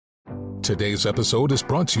Today's episode is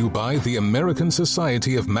brought to you by the American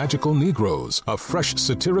Society of Magical Negroes, a fresh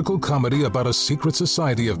satirical comedy about a secret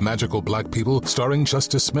society of magical black people starring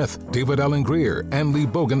Justice Smith, David Alan Grier, Ann Lee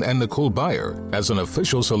Bogan, and Nicole Byer. As an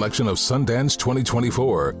official selection of Sundance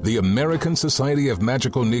 2024, the American Society of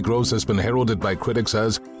Magical Negroes has been heralded by critics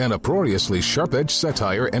as an uproariously sharp-edged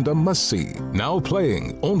satire and a must-see. Now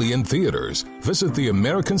playing only in theaters. Visit the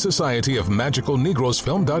American Society of Magical Negroes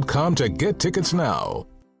Film.com to get tickets now.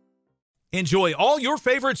 Enjoy all your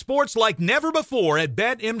favorite sports like never before at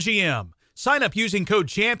BetMGM. Sign up using code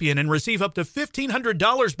CHAMPION and receive up to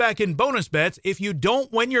 $1,500 back in bonus bets if you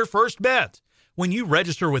don't win your first bet. When you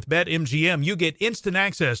register with BetMGM, you get instant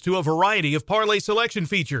access to a variety of parlay selection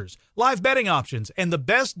features, live betting options, and the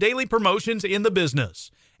best daily promotions in the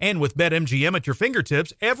business. And with BetMGM at your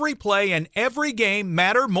fingertips, every play and every game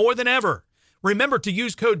matter more than ever. Remember to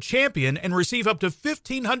use code CHAMPION and receive up to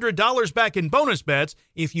 $1,500 back in bonus bets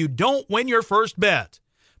if you don't win your first bet.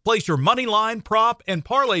 Place your money line, prop, and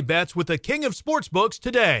parlay bets with the king of sportsbooks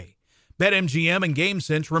today. BetMGM and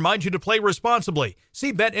GameSense remind you to play responsibly.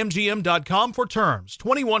 See BetMGM.com for terms.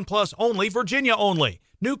 21 plus only, Virginia only.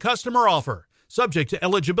 New customer offer. Subject to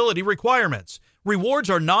eligibility requirements.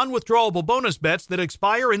 Rewards are non-withdrawable bonus bets that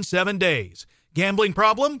expire in 7 days. Gambling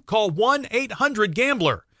problem? Call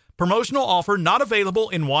 1-800-GAMBLER. Promotional offer not available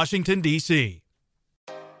in Washington, D.C.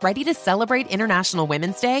 Ready to celebrate International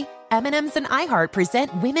Women's Day? M&M's and iHeart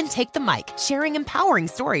present Women Take the Mic, sharing empowering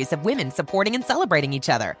stories of women supporting and celebrating each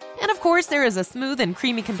other. And of course, there is a smooth and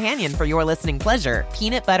creamy companion for your listening pleasure,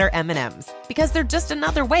 peanut butter M&M's. Because they're just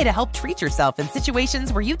another way to help treat yourself in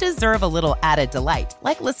situations where you deserve a little added delight,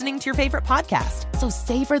 like listening to your favorite podcast. So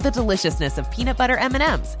savor the deliciousness of peanut butter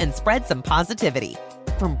M&M's and spread some positivity.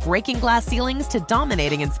 From breaking glass ceilings to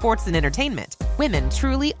dominating in sports and entertainment, women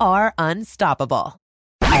truly are unstoppable.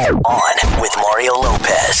 On with Mario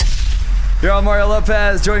Lopez. You're on Mario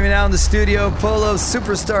Lopez. Joining me now in the studio, Polo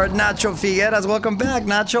superstar Nacho Figueras. Welcome back,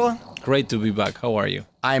 Nacho. Great to be back. How are you?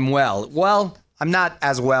 I'm well. Well, I'm not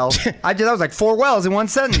as well. That was like 4 wells in one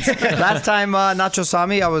sentence. Last time Nacho saw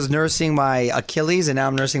me, I was nursing my Achilles, and now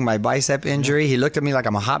I'm nursing my bicep injury. He looked at me like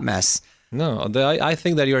I'm a hot mess. No, I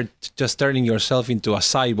think that you're just turning yourself into a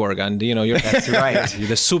cyborg, and you're That's right. You're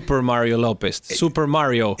the Super Mario Lopez, Super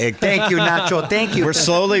Mario. Thank you, Nacho. Thank you. We're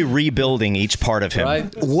slowly rebuilding each part of him.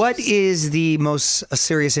 Right? What is the most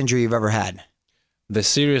serious injury you've ever had? The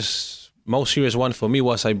most serious one for me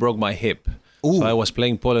was I broke my hip. Ooh. So I was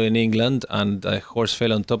playing polo in England, and a horse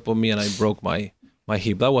fell on top of me, and I broke my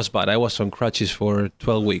hip. That was bad. I was on crutches for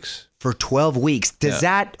 12 weeks. For 12 weeks. Does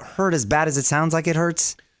that hurt as bad as it sounds like it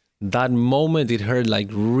hurts? That moment, it hurt like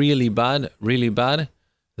really bad, really bad.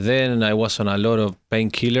 Then I was on a lot of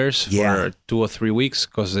painkillers for 2 or 3 weeks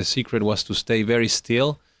because the secret was to stay very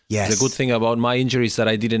still. Yes. The good thing about my injury is that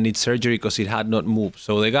I didn't need surgery because it had not moved.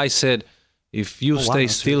 So the guy said, if you stay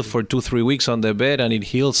still for 2-3 weeks on the bed and it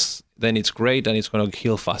heals, then it's great and it's going to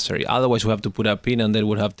heal faster. Otherwise, we have to put a pin and that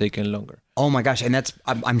would have taken longer. Oh my gosh. And that's,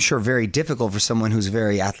 I'm sure, very difficult for someone who's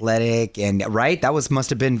very athletic and right? That must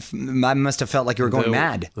have felt like you were going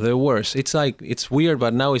mad. The worst. It's weird,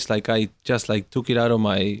 but now it's like I just took it out of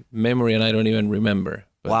my memory and I don't even remember.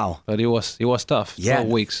 But it was tough. 12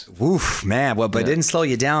 weeks. Oof, man. Well, but it didn't slow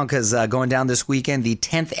you down because going down this weekend, the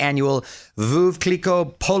 10th annual Veuve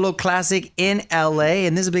Clicquot Polo Classic in LA.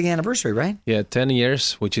 And this is a big anniversary, right? Yeah, 10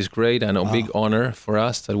 years, which is great and a big honor for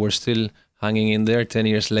us that we're still hanging in there 10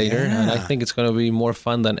 years later. Yeah. And I think it's going to be more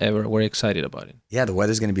fun than ever. We're excited about it. Yeah, the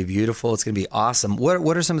weather's going to be beautiful. It's going to be awesome.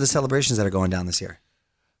 What are some of the celebrations that are going down this year?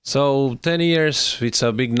 So 10 years, it's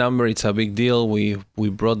a big number. It's a big deal. We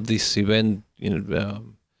brought this event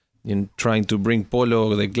in trying to bring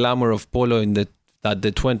polo, the glamour of polo that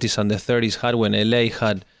the 20s and the 30s had when LA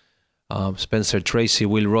had Spencer Tracy,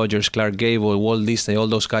 Will Rogers, Clark Gable, Walt Disney. All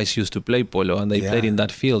those guys used to play polo and they played in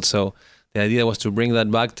that field. So the idea was to bring that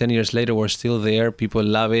back. 10 years later, we're still there. People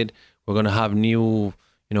love it. We're going to have new,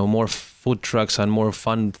 more food trucks and more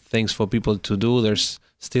fun things for people to do. There's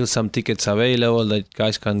still some tickets available that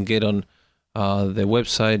guys can get on the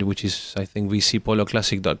website, which is, I think,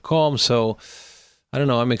 vcpoloclassic.com. So, I don't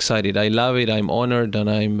know, I'm excited. I love it. I'm honored, and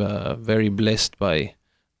I'm very blessed by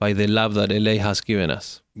the love that LA has given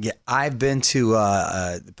us. Yeah, I've been to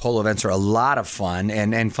polo events are a lot of fun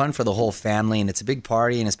and fun for the whole family, and it's a big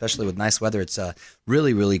party, and especially with nice weather, it's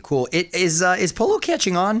really, really cool. Is polo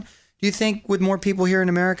catching on, do you think, with more people here in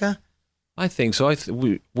America? I think so.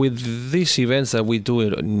 With these events that we do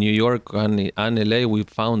in New York and LA, we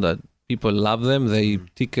found that people love them. The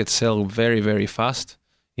tickets sell very, very fast.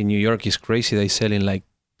 In New York, it's crazy. They sell in like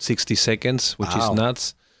 60 seconds, which is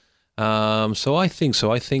nuts. So I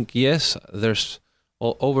think yes, there's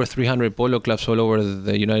over 300 polo clubs all over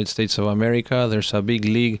the United States of America. There's a big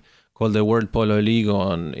league called the World Polo League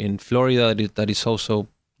in Florida that is also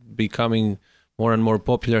becoming more and more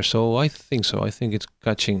popular. So I think it's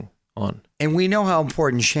catching on. And we know how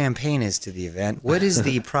important champagne is to the event. What is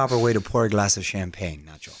the proper way to pour a glass of champagne,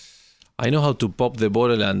 Nacho? I know how to pop the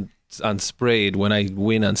bottle and spray it when I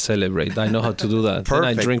win and celebrate. I know how to do that.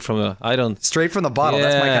 Perfect. Then I drink straight from the bottle.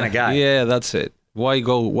 That's my kind of guy. Yeah, that's it. Why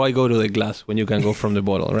go to the glass when you can go from the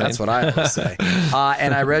bottle, right? That's what I always say.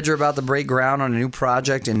 And I read you're about to break ground on a new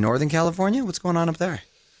project in Northern California. What's going on up there?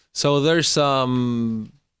 So there's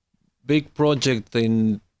big project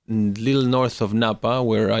in little north of Napa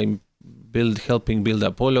where I'm helping build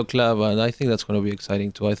a polo club, and I think that's going to be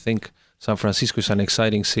exciting too. I think San Francisco is an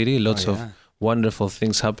exciting city, lots of wonderful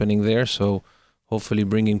things happening there. So hopefully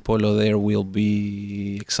bringing polo there will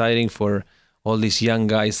be exciting for all these young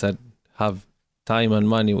guys that have time and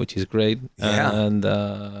money, which is great. Yeah. And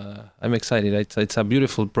I'm excited. It's a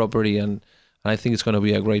beautiful property, and I think it's going to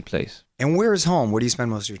be a great place. And where is home? Where do you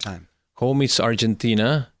spend most of your time? Home is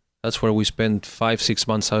Argentina. That's where we spend 5-6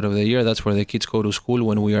 months out of the year. That's where the kids go to school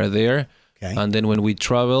when we are there. Okay. And then when we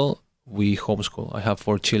travel, we homeschool. I have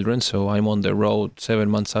 4 children, so I'm on the road 7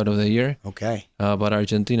 months out of the year. Okay. But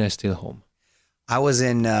Argentina is still home. I was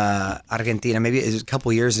in Argentina maybe it was a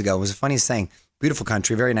couple years ago. It was the funniest thing. Beautiful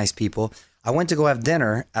country, very nice people. I went to go have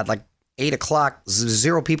dinner at like 8 o'clock,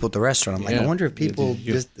 0 people at the restaurant. I'm like, I wonder if people,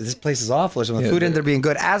 this place is awful or something. The food ended up being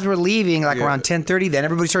good. As we're leaving, like around 10:30, then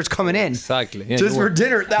everybody starts coming in. Exactly. Yeah, just for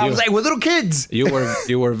dinner. I was like, with little kids.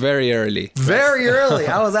 You were very early. Very early.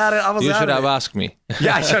 I was at it. You should have asked me.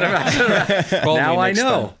 Yeah, I should have. Now I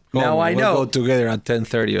know. Now I know. We'll go together at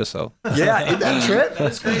 10:30 or so. Yeah, isn't that a trip?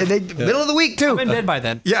 That's great. And middle of the week, too. I'm in bed by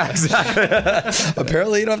then. Yeah, exactly.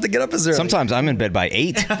 Apparently, you don't have to get up as early. Sometimes I'm in bed by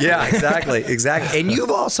 8. Yeah, exactly. And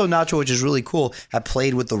you've also, Nacho, which is really cool, have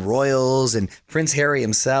played with the Royals and Prince Harry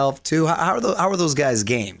himself, too. How are those guys'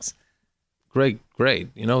 games? Great.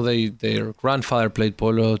 You know, their grandfather played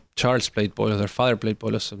polo, Charles played polo, their father played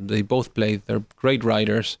polo, so they both played. They're great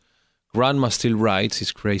riders. Grandma still rides.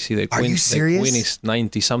 It's crazy. Are you serious? The queen is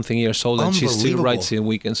 90-something years old, and she still rides in the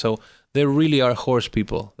weekend. So they really are horse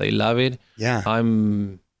people. They love it. Yeah.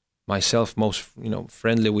 I'm myself most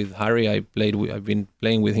friendly with Harry. I've been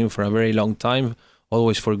playing with him for a very long time,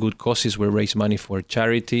 always for good causes. We raise money for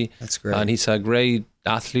charity. That's great. And he's a great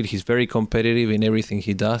athlete. He's very competitive in everything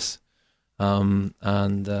he does. And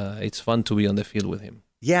it's fun to be on the field with him.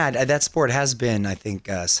 Yeah, that sport has been, I think,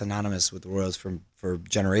 synonymous with the Royals for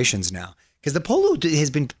generations now. Because the polo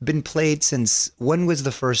has been played since, when was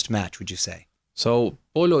the first match, would you say? So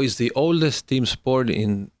polo is the oldest team sport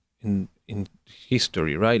in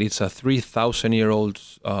history, right? It's a 3,000-year-old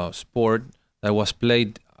sport that was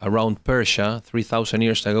played around Persia 3,000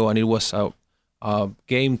 years ago, and it was a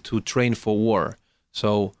game to train for war.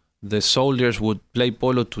 So the soldiers would play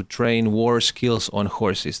polo to train war skills on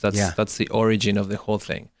horses. That's the origin of the whole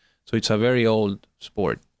thing. So it's a very old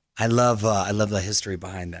sport. I love the history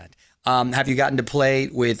behind that. Have you gotten to play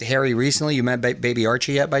with Harry recently? You met baby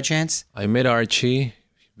Archie yet by chance? I met Archie,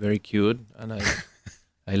 very cute, and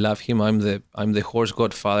I love him. I'm the horse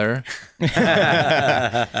godfather,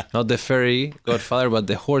 not the fairy godfather, but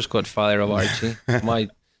the horse godfather of Archie. My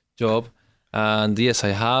job, and yes, I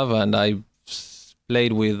have, and I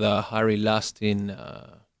played with Harry last in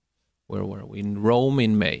where were we? In Rome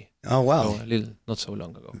in May. Oh wow! So not so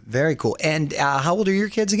long ago. Very cool. And how old are your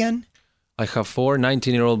kids again? I have 4: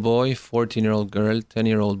 19-year-old boy, 14-year-old girl,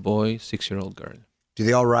 10-year-old boy, 6-year-old girl. Do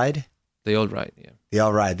they all ride? They all ride. Yeah. They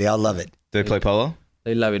all ride. They all love it. Do they play polo?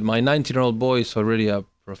 They love it. My 19-year-old boy is already a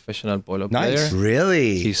professional polo player.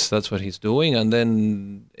 Really? That's what he's doing, and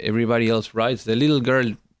then everybody else rides. The little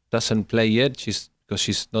girl doesn't play yet. Because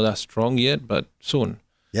she's not as strong yet, but soon.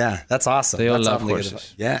 Yeah, that's awesome. They all that's love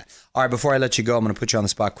horses. Yeah. All right, before I let you go, I'm going to put you on the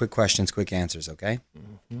spot. Quick questions, quick answers, okay?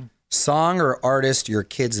 Mm-hmm. Song or artist your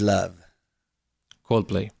kids love?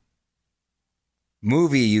 Coldplay.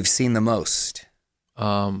 Movie you've seen the most?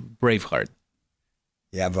 Braveheart.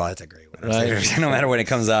 Yeah, bro, that's a great one. Right? No matter when it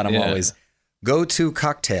comes out, I'm always. Go-to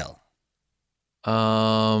cocktail?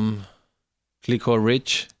 Clicquot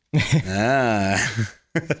Rich.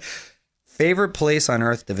 Favorite place on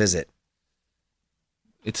earth to visit?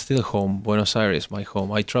 It's still home. Buenos Aires, my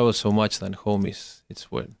home. I travel so much that home it's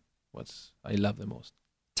what I love the most.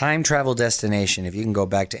 Time travel destination, if you can go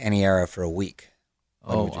back to any era for a week.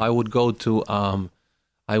 I would go to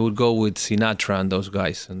I would go with Sinatra and those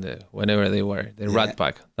guys, and whenever they were the Rat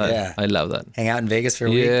Pack. I love that. Hang out in Vegas for a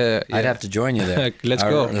week. Yeah, I'd have to join you there. Let's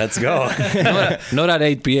go. Let's go. Not at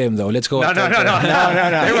 8 p.m. though. Let's go. No.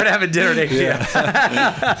 They weren't having dinner at 8 p.m.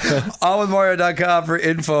 OnWithMario.com for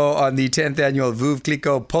info on the 10th annual Veuve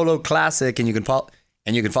Clicquot Polo Classic, and you can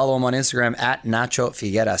follow him on Instagram at Nacho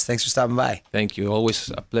Figueras. Thanks for stopping by. Thank you. Always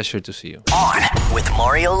a pleasure to see you. On with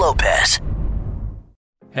Mario Lopez.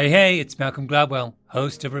 Hey, it's Malcolm Gladwell,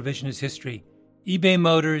 host of Revisionist History. eBay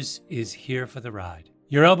Motors is here for the ride.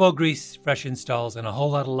 Your elbow grease, fresh installs, and a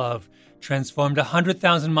whole lot of love transformed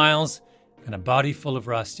 100,000 miles and a body full of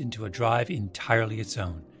rust into a drive entirely its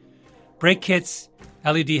own. Brake kits,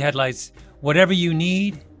 LED headlights, whatever you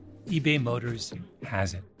need, eBay Motors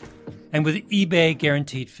has it. And with eBay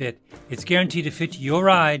Guaranteed Fit, it's guaranteed to fit your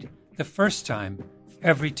ride the first time,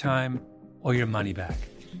 every time, or your money back.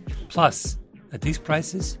 Plus, at these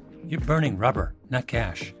prices, you're burning rubber, not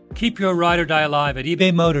cash. Keep your ride or die alive at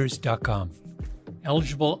ebaymotors.com.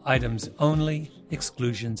 Eligible items only.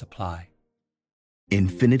 Exclusions apply.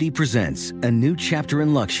 Infiniti presents a new chapter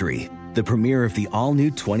in luxury, the premiere of the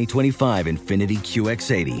all-new 2025 Infiniti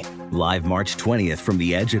QX80, live March 20th from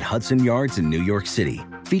the Edge at Hudson Yards in New York City,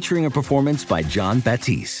 featuring a performance by John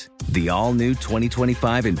Batiste. The all-new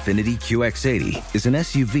 2025 Infiniti QX80 is an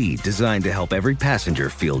SUV designed to help every passenger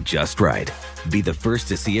feel just right. Be the first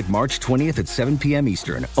to see it March 20th at 7 p.m.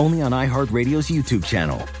 Eastern, only on iHeartRadio's YouTube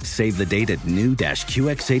channel. Save the date at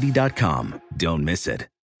new-QX80.com. Don't miss it.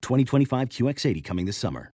 2025 QX80 coming this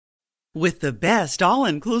summer. With the best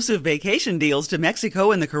all-inclusive vacation deals to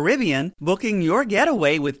Mexico and the Caribbean, booking your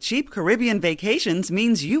getaway with Cheap Caribbean Vacations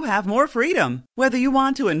means you have more freedom. Whether you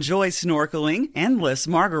want to enjoy snorkeling, endless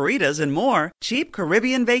margaritas, and more, Cheap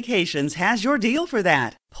Caribbean Vacations has your deal for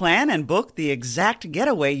that. Plan and book the exact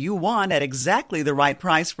getaway you want at exactly the right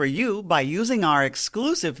price for you by using our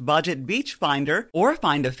exclusive budget beach finder, or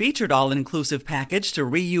find a featured all-inclusive package to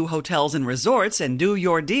Riu Hotels and Resorts and do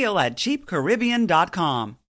your deal at cheapcaribbean.com.